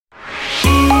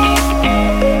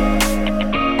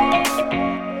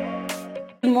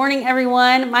morning,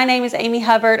 everyone. My name is Amy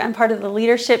Hubbard. I'm part of the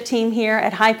leadership team here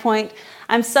at High Point.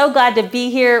 I'm so glad to be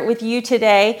here with you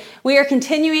today. We are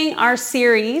continuing our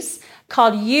series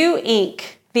called You Inc.,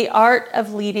 The Art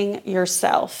of Leading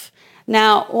Yourself.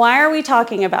 Now, why are we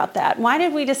talking about that? Why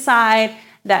did we decide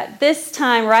that this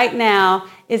time right now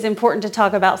is important to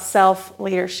talk about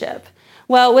self-leadership?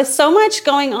 Well, with so much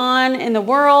going on in the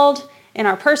world, in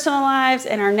our personal lives,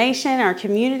 in our nation, our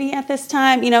community at this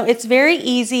time, it's very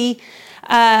easy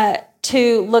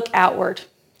to look outward,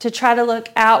 to try to look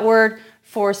outward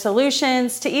for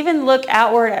solutions, to even look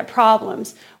outward at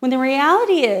problems. When the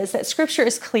reality is that Scripture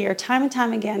is clear time and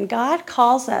time again, God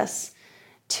calls us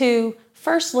to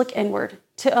first look inward,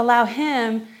 to allow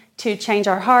Him to change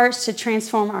our hearts, to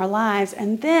transform our lives,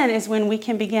 and then is when we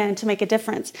can begin to make a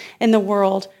difference in the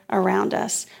world around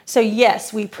us. So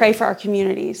yes, we pray for our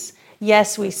communities.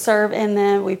 Yes, we serve in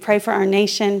them. We pray for our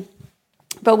nation.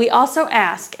 But we also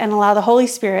ask and allow the Holy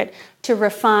Spirit to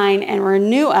refine and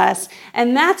renew us.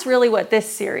 And that's really what this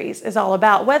series is all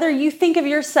about. Whether you think of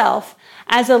yourself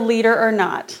as a leader or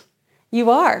not, you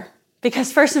are.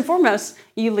 Because first and foremost,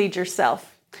 you lead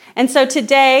yourself. And so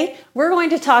today, we're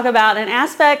going to talk about an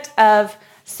aspect of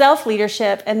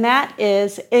self-leadership, and that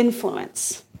is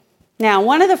influence. Now,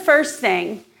 one of the first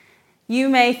things you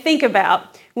may think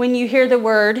about when you hear the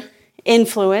word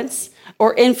influence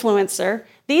or influencer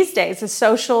these days is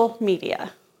social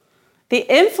media. The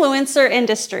influencer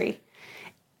industry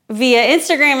via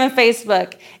Instagram and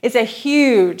Facebook is a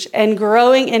huge and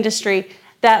growing industry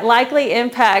that likely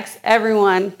impacts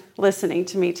everyone listening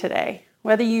to me today,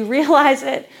 whether you realize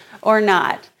it or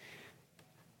not.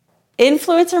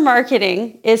 Influencer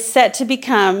marketing is set to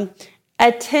become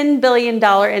a $10 billion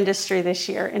industry this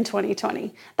year in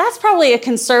 2020. That's probably a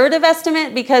conservative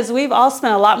estimate because we've all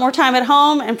spent a lot more time at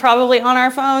home and probably on our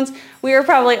phones. We are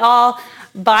probably all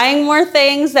buying more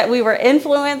things that we were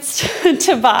influenced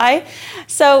to buy.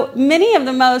 So many of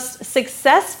the most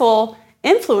successful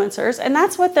influencers, and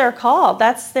that's what they're called,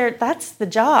 that's the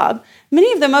job.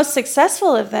 Many of the most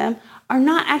successful of them are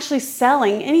not actually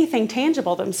selling anything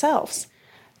tangible themselves.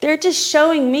 They're just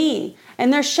showing me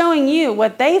and they're showing you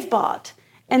what they've bought.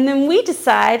 And then we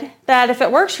decide that if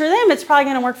it works for them, it's probably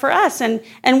going to work for us.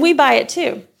 And we buy it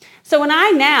too. So when I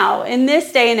now, in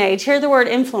this day and age, hear the word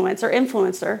influence or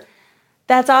influencer,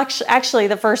 that's actually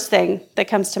the first thing that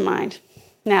comes to mind.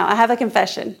 Now, I have a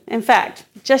confession. In fact,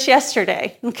 just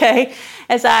yesterday,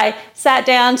 as I sat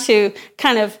down to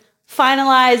kind of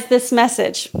finalize this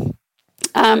message,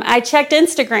 I checked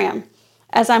Instagram,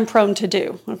 as I'm prone to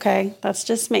do, That's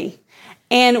just me.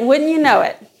 And wouldn't you know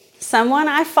it, someone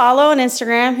I follow on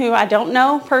Instagram who I don't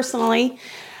know personally,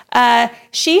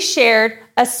 she shared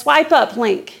a swipe up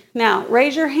link. Now,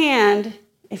 raise your hand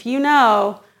if you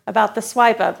know about the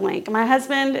swipe up link. My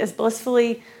husband is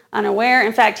blissfully unaware.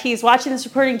 In fact, he's watching this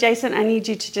recording. Jason, I need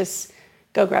you to just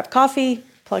go grab coffee,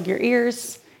 plug your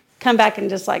ears, come back in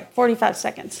just like 45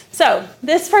 seconds. So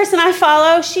this person I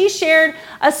follow, she shared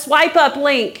a swipe up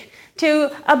link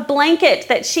to a blanket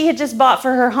that she had just bought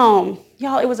for her home.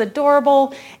 Y'all, it was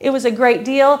adorable. It was a great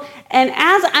deal. And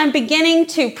as I'm beginning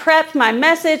to prep my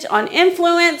message on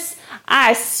influence,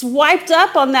 I swiped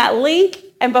up on that link.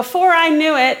 And before I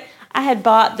knew it, I had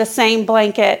bought the same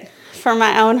blanket for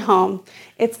my own home.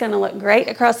 It's going to look great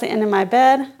across the end of my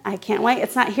bed. I can't wait.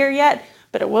 It's not here yet,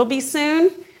 but it will be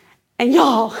soon. And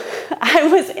y'all, I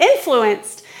was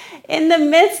influenced in the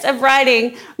midst of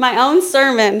writing my own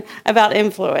sermon about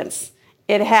influence.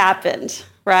 It happened,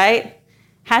 right?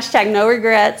 Hashtag no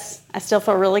regrets. I still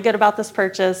feel really good about this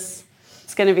purchase.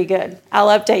 It's going to be good. I'll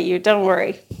update you. Don't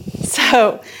worry.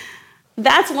 So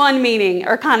that's one meaning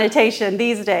or connotation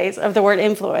these days of the word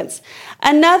influence.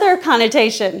 Another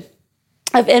connotation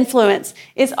of influence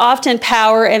is often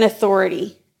power and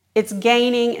authority. It's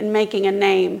gaining and making a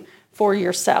name for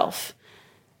yourself.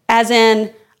 As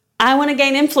in, I want to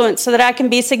gain influence so that I can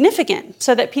be significant,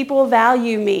 so that people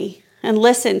value me and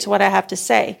listen to what I have to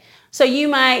say. So you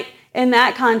might, in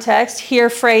that context, hear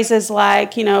phrases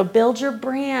like, build your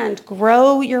brand,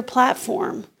 grow your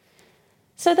platform.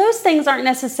 So those things aren't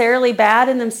necessarily bad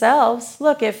in themselves.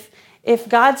 Look, if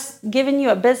God's given you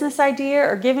a business idea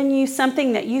or given you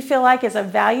something that you feel like is of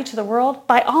value to the world,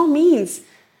 by all means,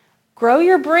 grow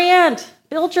your brand,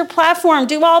 build your platform,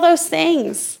 do all those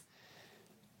things.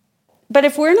 But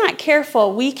if we're not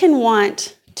careful, we can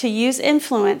want to use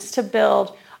influence to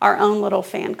build our own little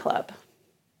fan club.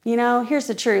 Here's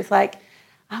the truth. I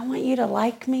want you to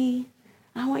like me.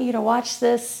 I want you to watch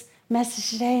this message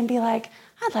today and be like,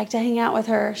 I'd like to hang out with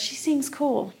her. She seems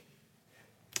cool.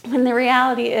 When the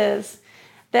reality is,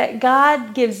 that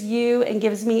God gives you and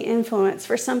gives me influence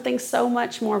for something so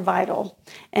much more vital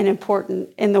and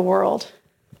important in the world.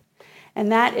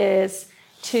 And that is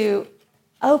to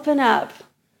open up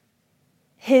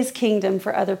his kingdom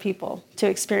for other people to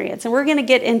experience. And we're going to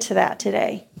get into that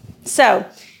today. So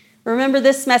remember,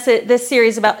 this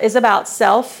series is about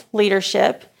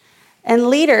self-leadership. And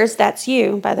leaders, that's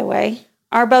you, by the way,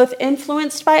 are both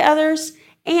influenced by others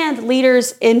and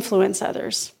leaders influence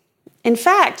others. In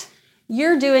fact,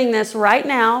 you're doing this right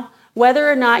now, whether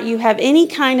or not you have any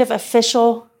kind of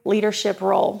official leadership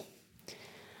role.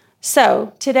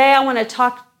 So today I want to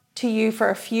talk to you for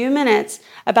a few minutes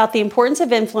about the importance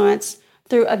of influence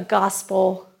through a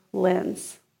gospel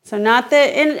lens. So not the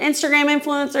Instagram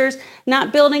influencers,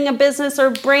 not building a business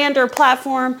or brand or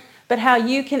platform, but how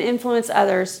you can influence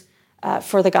others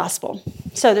for the gospel.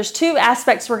 So there's two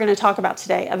aspects we're going to talk about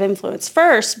today of influence.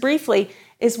 First, briefly,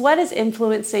 is what is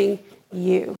influencing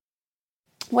you?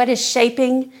 What is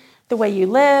shaping the way you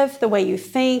live, the way you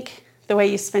think, the way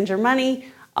you spend your money,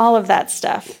 all of that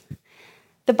stuff.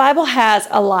 The Bible has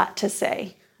a lot to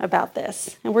say about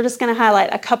this, and we're just going to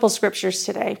highlight a couple scriptures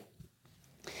today.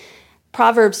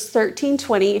 Proverbs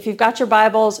 13:20. If you've got your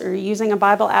Bibles or you're using a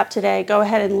Bible app today, go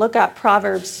ahead and look up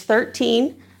Proverbs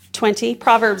 13:20.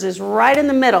 Proverbs is right in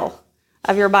the middle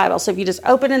of your Bible. So if you just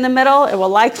open in the middle, it will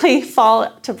likely fall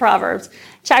to Proverbs.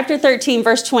 Chapter 13,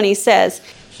 verse 20 says,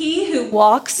 "He who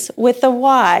walks with the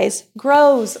wise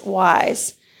grows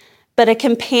wise, but a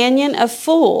companion of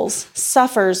fools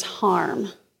suffers harm."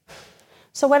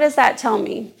 So what does that tell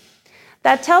me?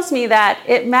 That tells me that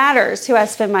it matters who I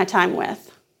spend my time with.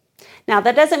 Now,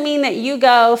 that doesn't mean that you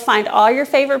go find all your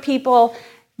favorite people,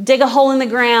 dig a hole in the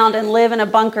ground, and live in a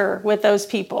bunker with those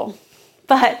people.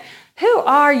 But who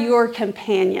are your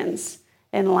companions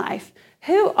in life?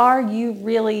 Who are you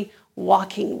really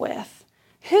walking with?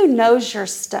 Who knows your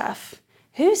stuff?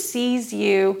 Who sees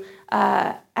you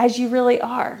as you really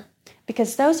are?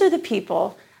 Because those are the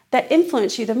people that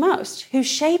influence you the most, who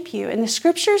shape you. And the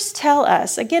scriptures tell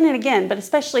us again and again, but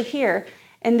especially here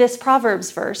in this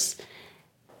Proverbs verse,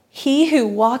 he who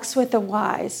walks with the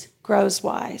wise grows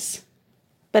wise,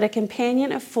 but a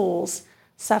companion of fools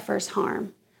suffers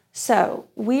harm. So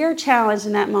we are challenged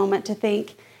in that moment to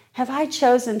think, have I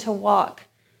chosen to walk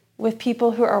with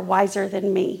people who are wiser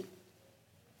than me?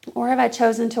 Or have I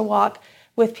chosen to walk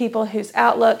with people whose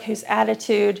outlook, whose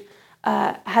attitude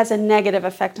has a negative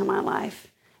effect on my life,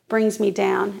 brings me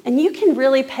down? And you can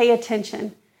really pay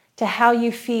attention to how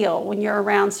you feel when you're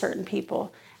around certain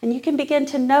people. And you can begin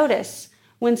to notice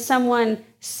when someone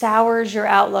sours your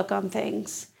outlook on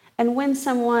things, and when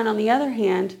someone, on the other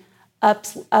hand,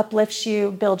 uplifts you,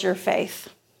 builds your faith.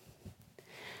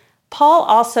 Paul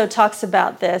also talks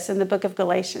about this in the book of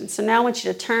Galatians. So now I want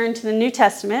you to turn to the New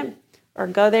Testament, or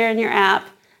go there in your app,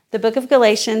 the book of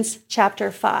Galatians,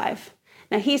 chapter 5.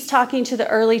 Now he's talking to the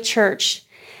early church,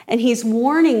 and he's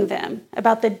warning them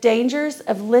about the dangers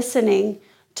of listening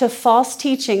to false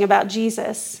teaching about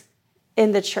Jesus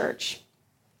in the church.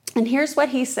 And here's what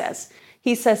he says.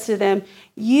 He says to them,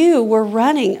 "You were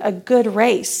running a good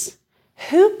race.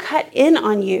 Who cut in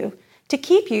on you to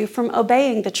keep you from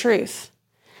obeying the truth?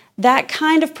 That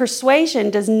kind of persuasion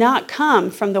does not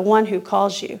come from the one who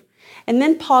calls you." And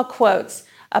then Paul quotes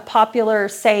a popular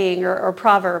saying or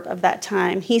proverb of that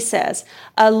time. He says,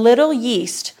 "A little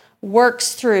yeast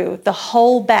works through the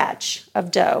whole batch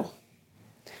of dough."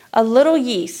 A little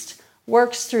yeast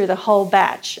works through the whole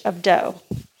batch of dough.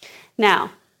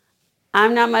 Now,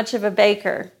 I'm not much of a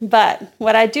baker, but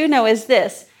what I do know is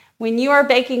this. When you are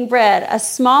baking bread, a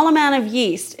small amount of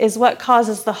yeast is what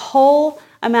causes the whole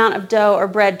amount of dough or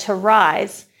bread to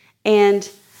rise and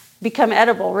become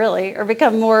edible, really, or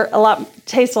become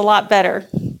taste a lot better.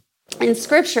 In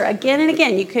Scripture, again and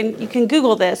again, you can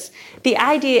Google this. The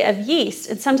idea of yeast,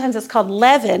 and sometimes it's called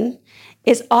leaven,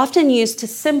 is often used to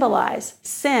symbolize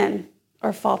sin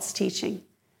or false teaching.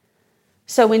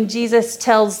 So when Jesus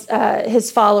tells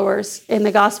his followers in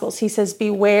the Gospels, he says,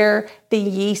 "Beware the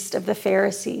yeast of the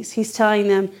Pharisees." He's telling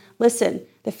them, listen,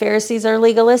 the Pharisees are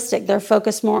legalistic. They're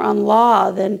focused more on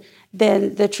law than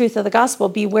the truth of the gospel.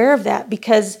 Beware of that,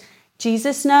 because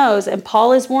Jesus knows, and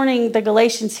Paul is warning the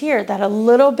Galatians here, that a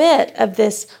little bit of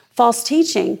this false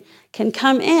teaching can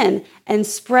come in and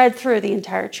spread through the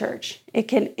entire church. It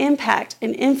can impact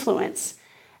and influence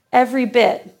every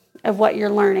bit of what you're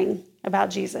learning about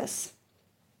Jesus.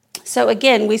 So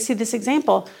again, we see this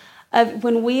example of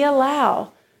when we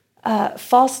allow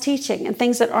false teaching and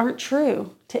things that aren't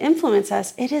true to influence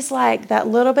us, it is like that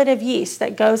little bit of yeast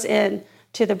that goes in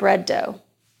to the bread dough.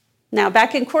 Now,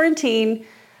 back in quarantine,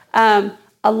 a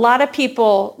lot of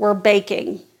people were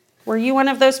baking. Were you one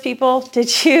of those people?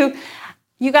 Did you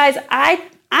You guys, I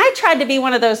tried to be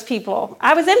one of those people.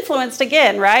 I was influenced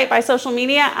again, right, by social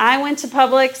media. I went to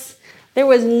Publix. There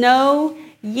was no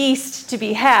yeast to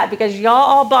be had because y'all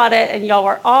all bought it and y'all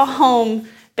were all home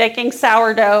baking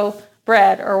sourdough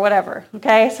bread or whatever,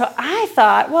 okay? So I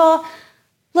thought, well,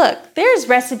 look, there's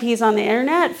recipes on the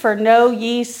internet for no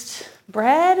yeast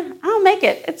bread. I'll make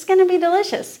it. It's going to be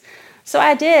delicious. So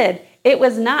I did. It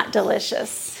was not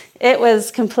delicious. It was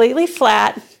completely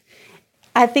flat.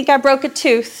 I think I broke a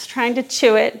tooth trying to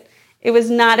chew it. It was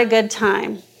not a good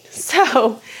time.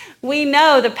 So we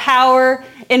know the power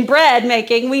in bread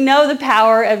making. We know the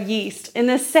power of yeast. In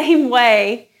the same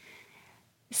way,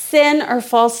 sin or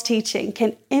false teaching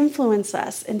can influence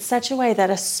us in such a way that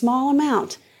a small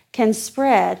amount can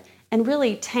spread and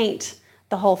really taint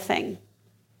the whole thing.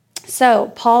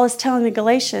 So Paul is telling the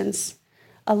Galatians,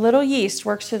 a little yeast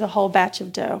works through the whole batch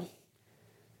of dough.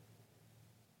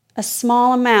 A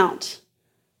small amount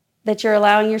that you're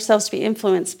allowing yourselves to be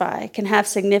influenced by can have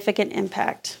significant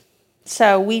impact.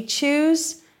 So we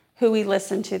choose who we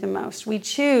listen to the most. We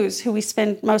choose who we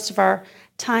spend most of our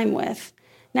time with.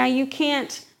 Now, you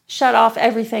can't shut off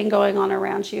everything going on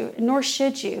around you, nor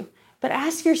should you. But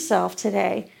ask yourself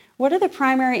today, what are the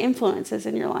primary influences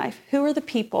in your life? Who are the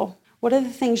people? What are the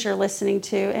things you're listening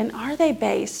to? And are they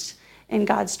based in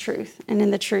God's truth and in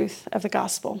the truth of the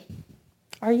gospel?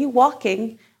 Are you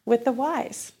walking with the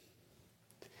wise?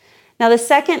 Now, the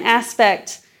second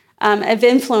aspect of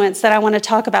influence that I want to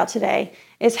talk about today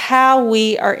is how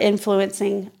we are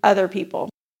influencing other people.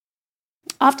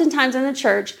 Oftentimes in the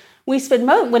church,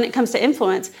 when it comes to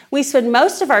influence, we spend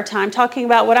most of our time talking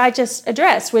about what I just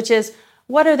addressed, which is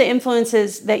what are the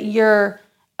influences that you're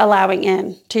allowing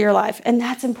in to your life? And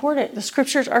that's important. The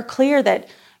scriptures are clear that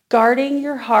guarding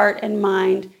your heart and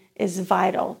mind is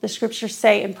vital. The scriptures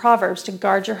say in Proverbs to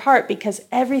guard your heart because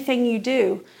everything you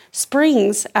do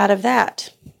springs out of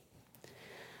that.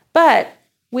 But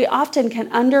we often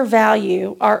can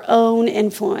undervalue our own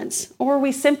influence, or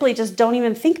we simply just don't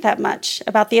even think that much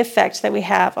about the effect that we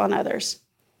have on others.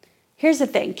 Here's the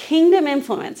thing. Kingdom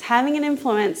influence, having an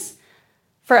influence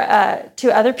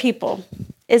to other people,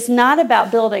 is not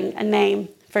about building a name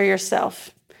for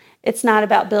yourself. It's not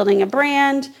about building a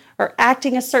brand or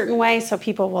acting a certain way so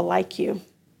people will like you.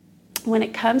 When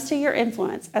it comes to your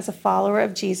influence as a follower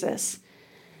of Jesus,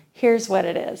 here's what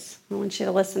it is. I want you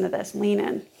to listen to this. Lean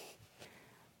in.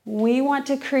 We want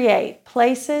to create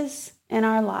places in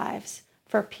our lives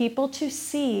for people to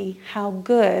see how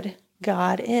good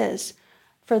God is,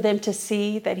 for them to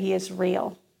see that He is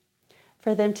real,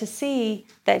 for them to see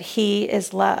that He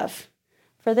is love,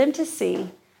 for them to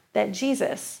see that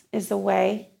Jesus is the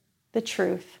way, the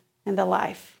truth, and the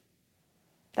life.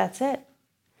 That's it.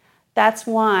 That's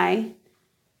why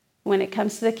when it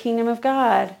comes to the kingdom of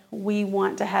God, we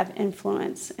want to have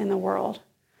influence in the world.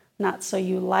 Not so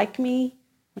you like me,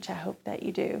 which I hope that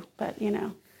you do, but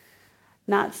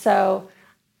not so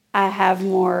I have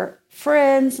more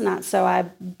friends, not so I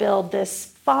build this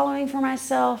following for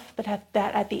myself, but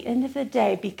that at the end of the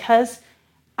day, because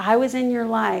I was in your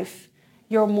life,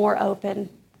 you're more open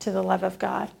to the love of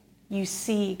God. You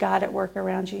see God at work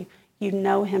around you. You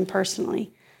know Him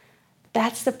personally.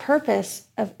 That's the purpose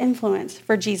of influence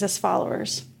for Jesus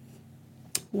followers.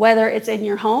 Whether it's in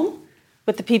your home,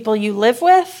 with the people you live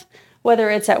with, whether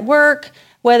it's at work,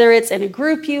 whether it's in a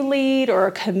group you lead or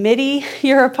a committee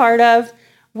you're a part of,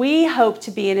 we hope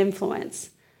to be an influence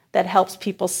that helps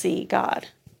people see God.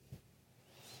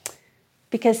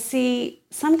 Because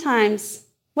sometimes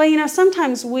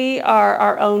we are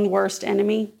our own worst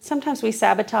enemy. Sometimes we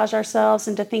sabotage ourselves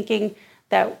into thinking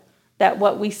that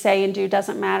what we say and do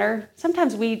doesn't matter.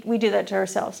 Sometimes we do that to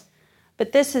ourselves.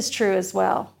 But this is true as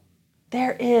well.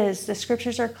 The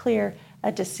scriptures are clear,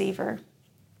 a deceiver.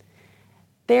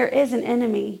 There is an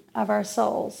enemy of our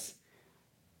souls.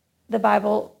 The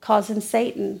Bible calls him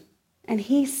Satan. And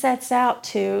he sets out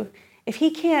to, if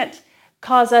he can't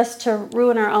cause us to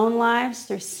ruin our own lives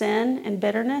through sin and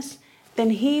bitterness, then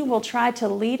he will try to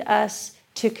lead us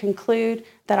to conclude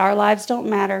that our lives don't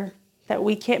matter, that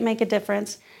we can't make a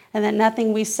difference, and that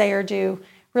nothing we say or do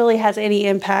really has any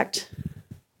impact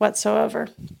whatsoever.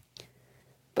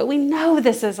 But we know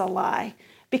this is a lie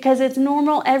because it's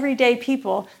normal, everyday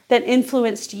people that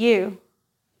influenced you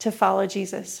to follow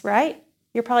Jesus, right?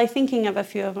 You're probably thinking of a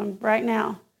few of them right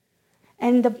now.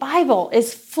 And the Bible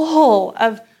is full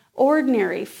of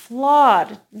ordinary,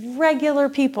 flawed, regular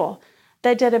people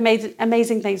that did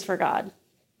amazing things for God,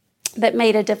 that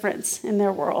made a difference in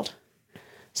their world.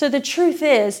 So the truth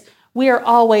is, we are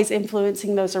always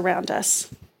influencing those around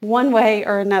us, one way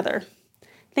or another.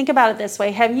 Think about it this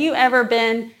way. Have you ever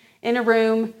been in a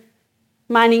room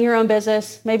minding your own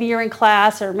business. Maybe you're in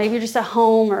class, or maybe you're just at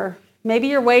home, or maybe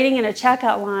you're waiting in a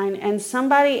checkout line and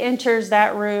somebody enters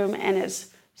that room and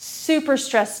is super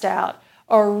stressed out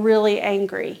or really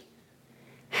angry.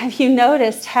 Have you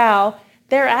noticed how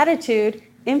their attitude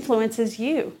influences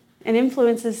you and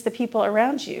influences the people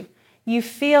around you? You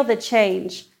feel the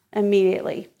change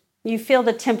immediately. You feel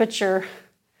the temperature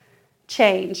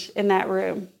change in that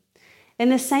room. In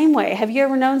the same way, have you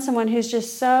ever known someone who's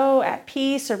just so at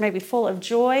peace or maybe full of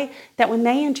joy that when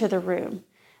they enter the room,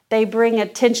 they bring a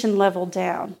tension level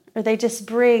down, or they just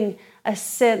bring a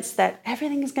sense that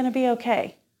everything is going to be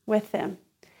okay with them?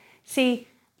 See,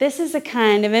 this is a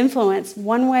kind of influence,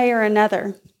 one way or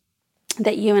another,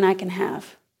 that you and I can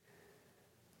have.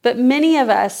 But many of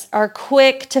us are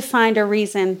quick to find a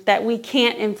reason that we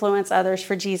can't influence others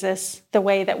for Jesus the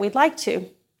way that we'd like to.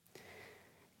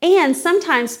 And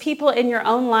sometimes people in your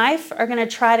own life are going to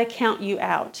try to count you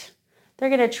out. They're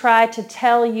going to try to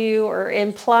tell you or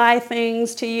imply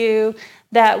things to you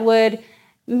that would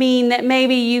mean that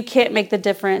maybe you can't make the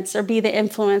difference or be the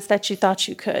influence that you thought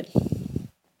you could.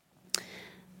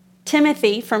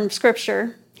 Timothy from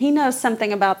Scripture, he knows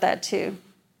something about that too.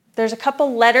 There's a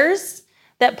couple letters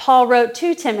that Paul wrote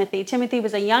to Timothy. Timothy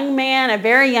was a young man, a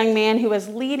very young man who was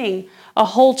leading a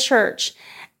whole church.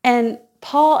 And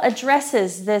Paul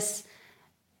addresses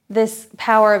this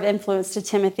power of influence to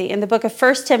Timothy in the book of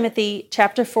 1 Timothy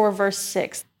chapter 4, verse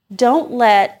 6. Don't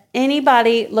let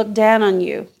anybody look down on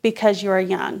you because you are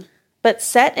young, but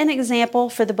set an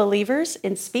example for the believers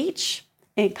in speech,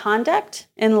 in conduct,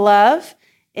 in love,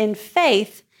 in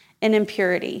faith, and in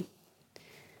purity.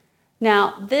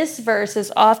 Now, this verse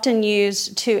is often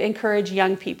used to encourage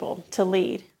young people to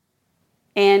lead.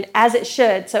 And as it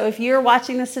should. So if you're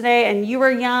watching this today and you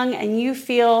are young and you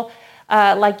feel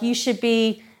like you should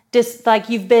be like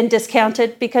you've been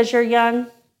discounted because you're young,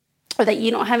 or that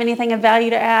you don't have anything of value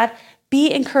to add,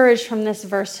 be encouraged from this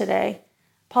verse today.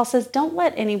 Paul says, don't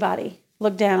let anybody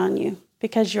look down on you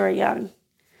because you're young.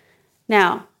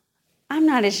 Now, I'm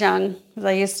not as young as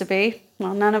I used to be.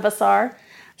 Well, none of us are.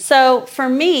 So for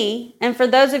me, and for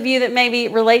those of you that maybe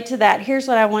relate to that, here's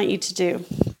what I want you to do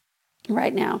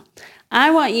right now.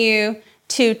 I want you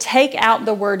to take out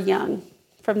the word young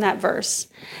from that verse.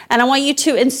 And I want you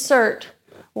to insert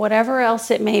whatever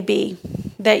else it may be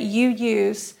that you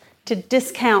use to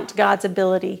discount God's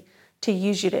ability to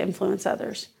use you to influence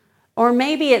others. Or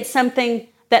maybe it's something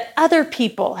that other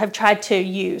people have tried to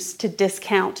use to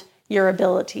discount your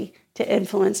ability to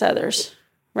influence others,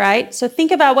 right? So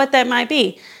think about what that might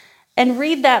be and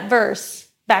read that verse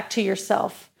back to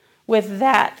yourself with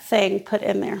that thing put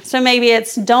in there. So maybe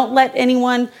it's don't let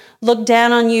anyone look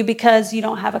down on you because you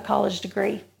don't have a college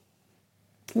degree.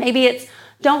 Maybe it's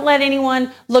don't let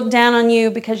anyone look down on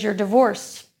you because you're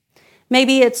divorced.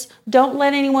 Maybe it's don't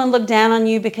let anyone look down on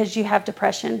you because you have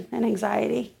depression and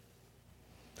anxiety.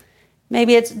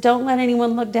 Maybe it's don't let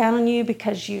anyone look down on you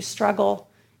because you struggle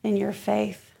in your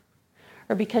faith,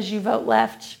 or because you vote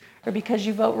left, or because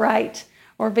you vote right,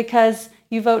 or because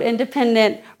you vote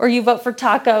independent, or you vote for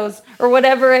tacos, or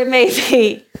whatever it may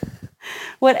be.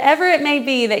 Whatever it may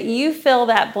be that you fill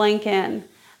that blank in,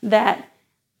 that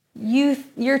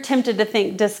you're tempted to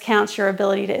think discounts your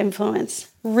ability to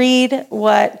influence. Read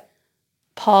what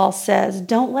Paul says.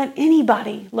 Don't let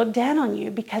anybody look down on you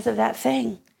because of that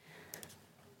thing.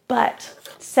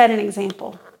 But set an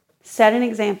example. Set an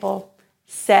example.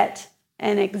 Set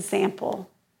an example.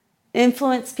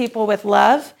 Influence people with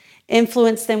love.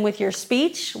 Influence them with your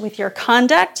speech, with your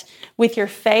conduct, with your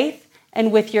faith,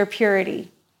 and with your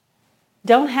purity.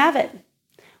 Don't have it.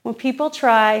 When people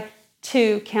try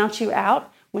to count you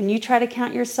out, when you try to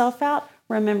count yourself out,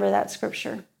 remember that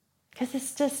scripture. Because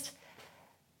it's just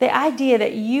the idea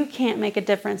that you can't make a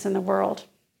difference in the world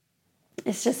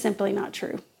is just simply not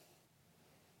true.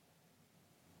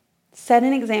 Set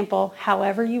an example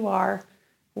however you are,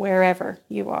 wherever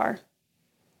you are.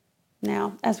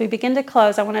 Now, as we begin to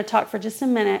close, I want to talk for just a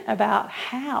minute about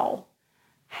how.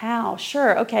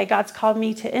 Sure, okay, God's called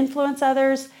me to influence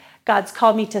others. God's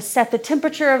called me to set the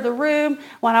temperature of the room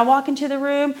when I walk into the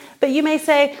room. But you may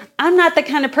say, I'm not the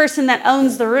kind of person that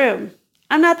owns the room.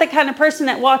 I'm not the kind of person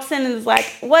that walks in and is like,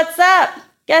 what's up?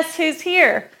 Guess who's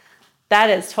here? That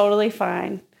is totally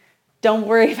fine. Don't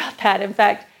worry about that. In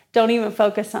fact, don't even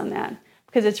focus on that,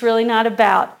 because it's really not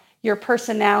about your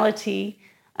personality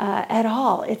at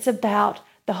all. It's about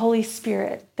the Holy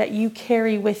Spirit that you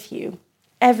carry with you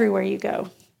everywhere you go.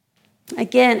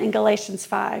 Again, in Galatians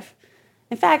 5.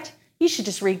 In fact, you should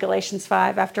just read Galatians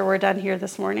 5 after we're done here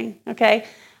this morning, okay?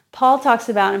 Paul talks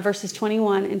about in verses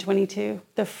 21 and 22,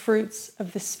 the fruits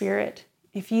of the Spirit.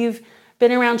 If you've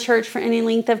been around church for any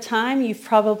length of time, you've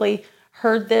probably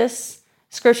heard this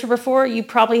scripture before. You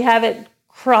probably have it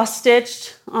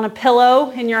cross-stitched on a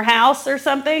pillow in your house or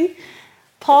something.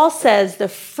 Paul says the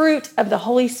fruit of the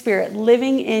Holy Spirit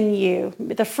living in you,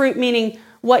 the fruit meaning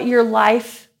what your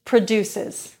life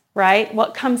produces, right?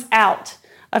 What comes out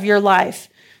of your life.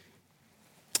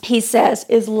 He says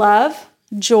is love,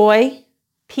 joy,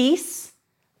 peace,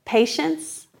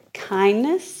 patience,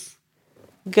 kindness,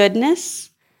 goodness,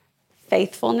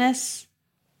 faithfulness,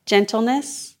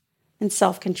 gentleness, and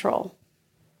self-control.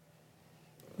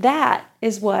 That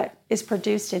is what is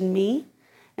produced in me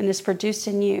and is produced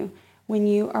in you when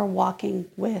you are walking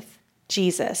with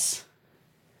Jesus.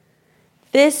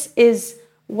 This is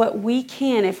what we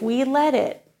can, if we let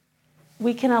it,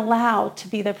 we can allow to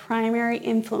be the primary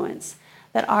influence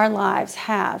that our lives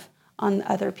have on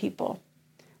other people.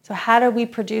 So how do we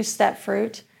produce that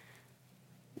fruit?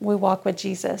 We walk with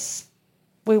Jesus.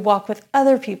 We walk with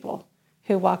other people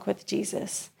who walk with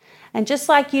Jesus. And just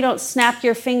like you don't snap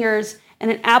your fingers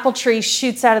and an apple tree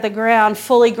shoots out of the ground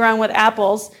fully grown with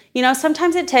apples,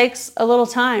 sometimes it takes a little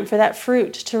time for that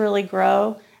fruit to really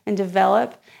grow and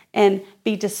develop and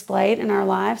be displayed in our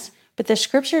lives. But the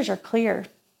scriptures are clear.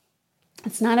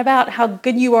 It's not about how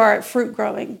good you are at fruit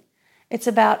growing. It's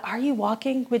about, are you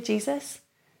walking with Jesus?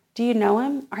 Do you know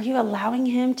him? Are you allowing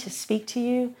him to speak to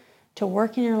you, to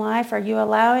work in your life? Are you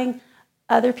allowing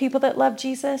other people that love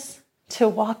Jesus to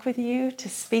walk with you, to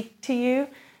speak to you,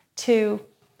 to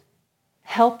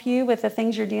help you with the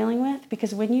things you're dealing with?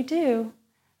 Because when you do,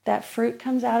 that fruit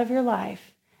comes out of your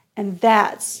life, and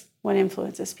that's what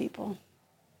influences people.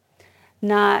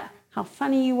 Not how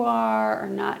funny you are, or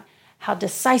not how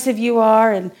decisive you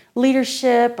are in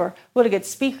leadership, or what a good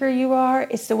speaker you are.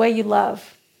 It's the way you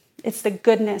love. It's the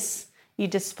goodness you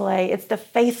display. It's the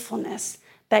faithfulness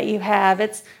that you have.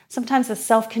 It's sometimes the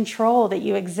self-control that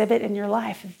you exhibit in your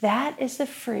life. That is the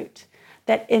fruit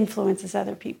that influences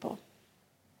other people.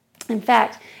 In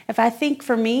fact, if I think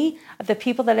for me, of the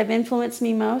people that have influenced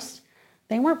me most,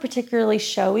 they weren't particularly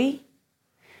showy.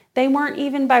 They weren't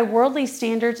even by worldly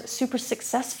standards super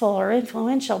successful or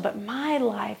influential, but my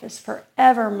life is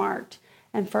forever marked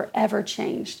and forever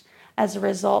changed as a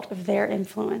result of their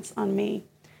influence on me.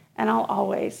 And I'll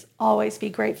always, always be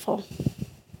grateful.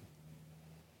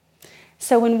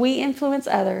 So when we influence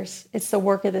others, it's the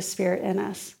work of the Spirit in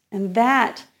us. And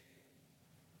that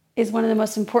is one of the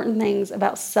most important things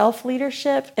about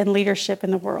self-leadership and leadership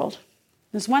in the world.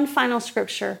 There's one final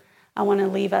scripture I want to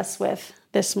leave us with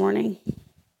this morning.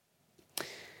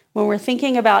 When we're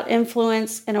thinking about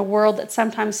influence in a world that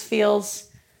sometimes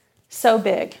feels so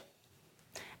big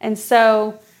and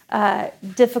so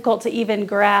difficult to even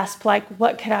grasp, like,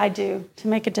 what could I do to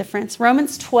make a difference?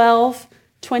 Romans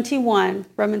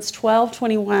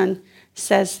 12:21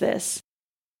 says this: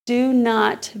 do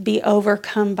not be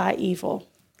overcome by evil,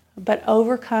 but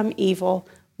overcome evil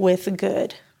with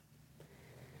good.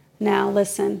 Now,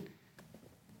 listen,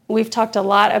 we've talked a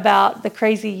lot about the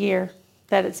crazy year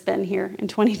that it's been here in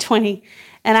 2020.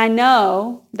 And I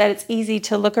know that it's easy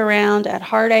to look around at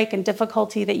heartache and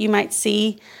difficulty that you might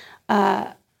see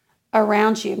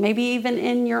around you, maybe even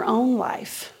in your own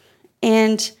life,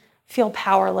 and feel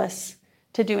powerless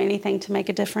to do anything to make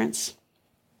a difference.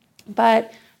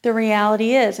 But the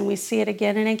reality is, and we see it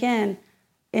again and again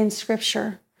in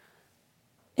Scripture,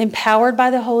 empowered by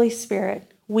the Holy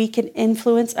Spirit, we can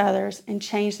influence others and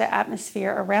change the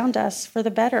atmosphere around us for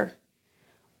the better.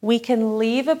 We can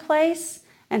leave a place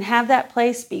and have that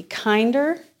place be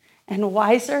kinder and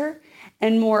wiser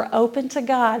and more open to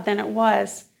God than it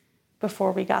was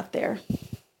before we got there.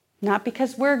 Not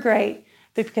because we're great,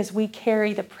 but because we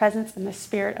carry the presence and the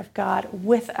Spirit of God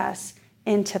with us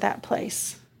into that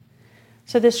place.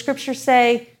 So the scriptures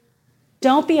say,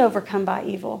 don't be overcome by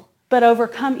evil, but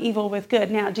overcome evil with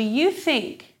good. Now, do you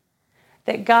think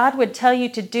that God would tell you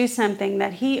to do something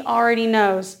that he already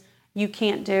knows you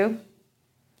can't do?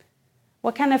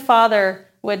 What kind of father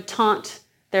would taunt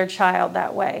their child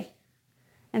that way?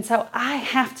 And so I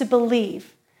have to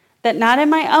believe that not in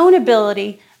my own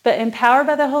ability, but empowered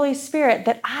by the Holy Spirit,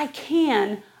 that I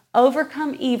can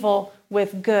overcome evil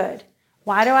with good.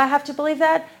 Why do I have to believe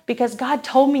that? Because God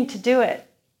told me to do it.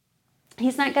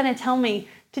 He's not going to tell me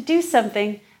to do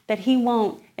something that he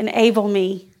won't enable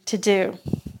me to do.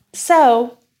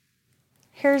 So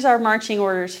here's our marching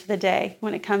orders for the day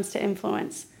when it comes to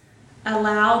influence.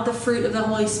 Allow the fruit of the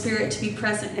Holy Spirit to be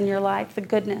present in your life, the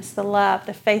goodness, the love,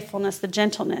 the faithfulness, the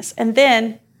gentleness. And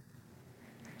then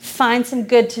find some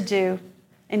good to do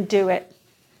and do it.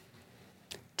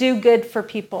 Do good for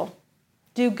people.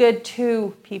 Do good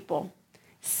to people.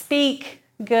 Speak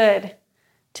good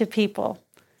to people.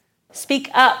 Speak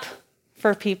up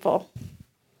for people.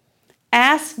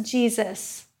 Ask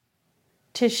Jesus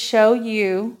to show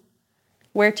you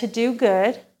where to do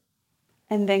good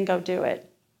and then go do it.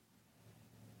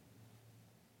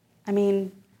 I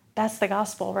mean, that's the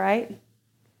gospel, right?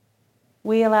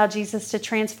 We allow Jesus to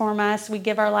transform us. We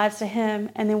give our lives to him,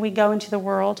 and then we go into the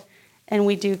world and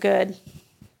we do good.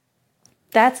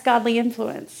 That's godly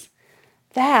influence.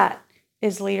 That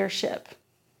is leadership.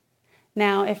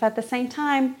 Now, if at the same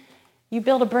time you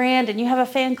build a brand and you have a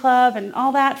fan club and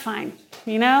all that, fine.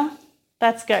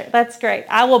 That's good. That's great.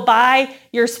 I will buy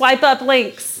your swipe up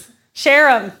links. Share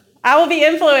them. I will be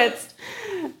influenced.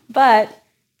 But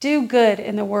do good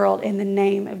in the world in the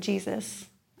name of Jesus.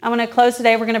 I'm going to close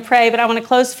today. We're going to pray, but I want to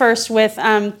close first with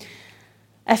a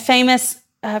famous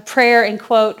prayer and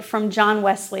quote from John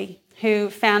Wesley, who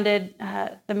founded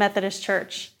the Methodist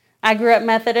Church. I grew up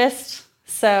Methodist,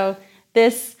 so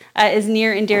this is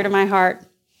near and dear to my heart.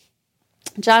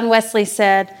 John Wesley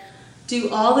said, "Do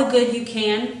all the good you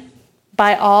can,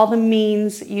 by all the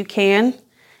means you can,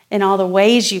 in all the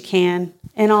ways you can,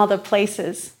 in all the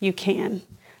places you can,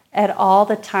 at all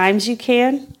the times you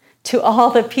can, to all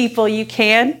the people you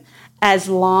can, as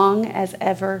long as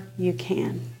ever you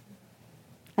can."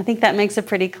 I think that makes it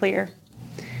pretty clear.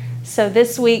 So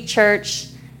this week, church,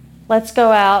 let's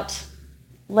go out.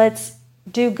 Let's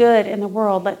do good in the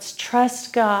world. Let's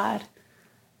trust God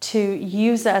to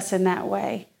use us in that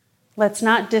way. Let's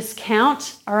not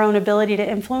discount our own ability to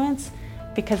influence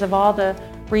because of all the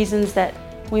reasons that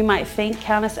we might think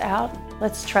count us out.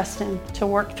 Let's trust him to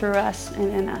work through us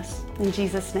and in us. In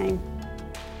Jesus' name,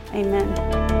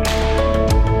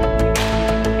 amen.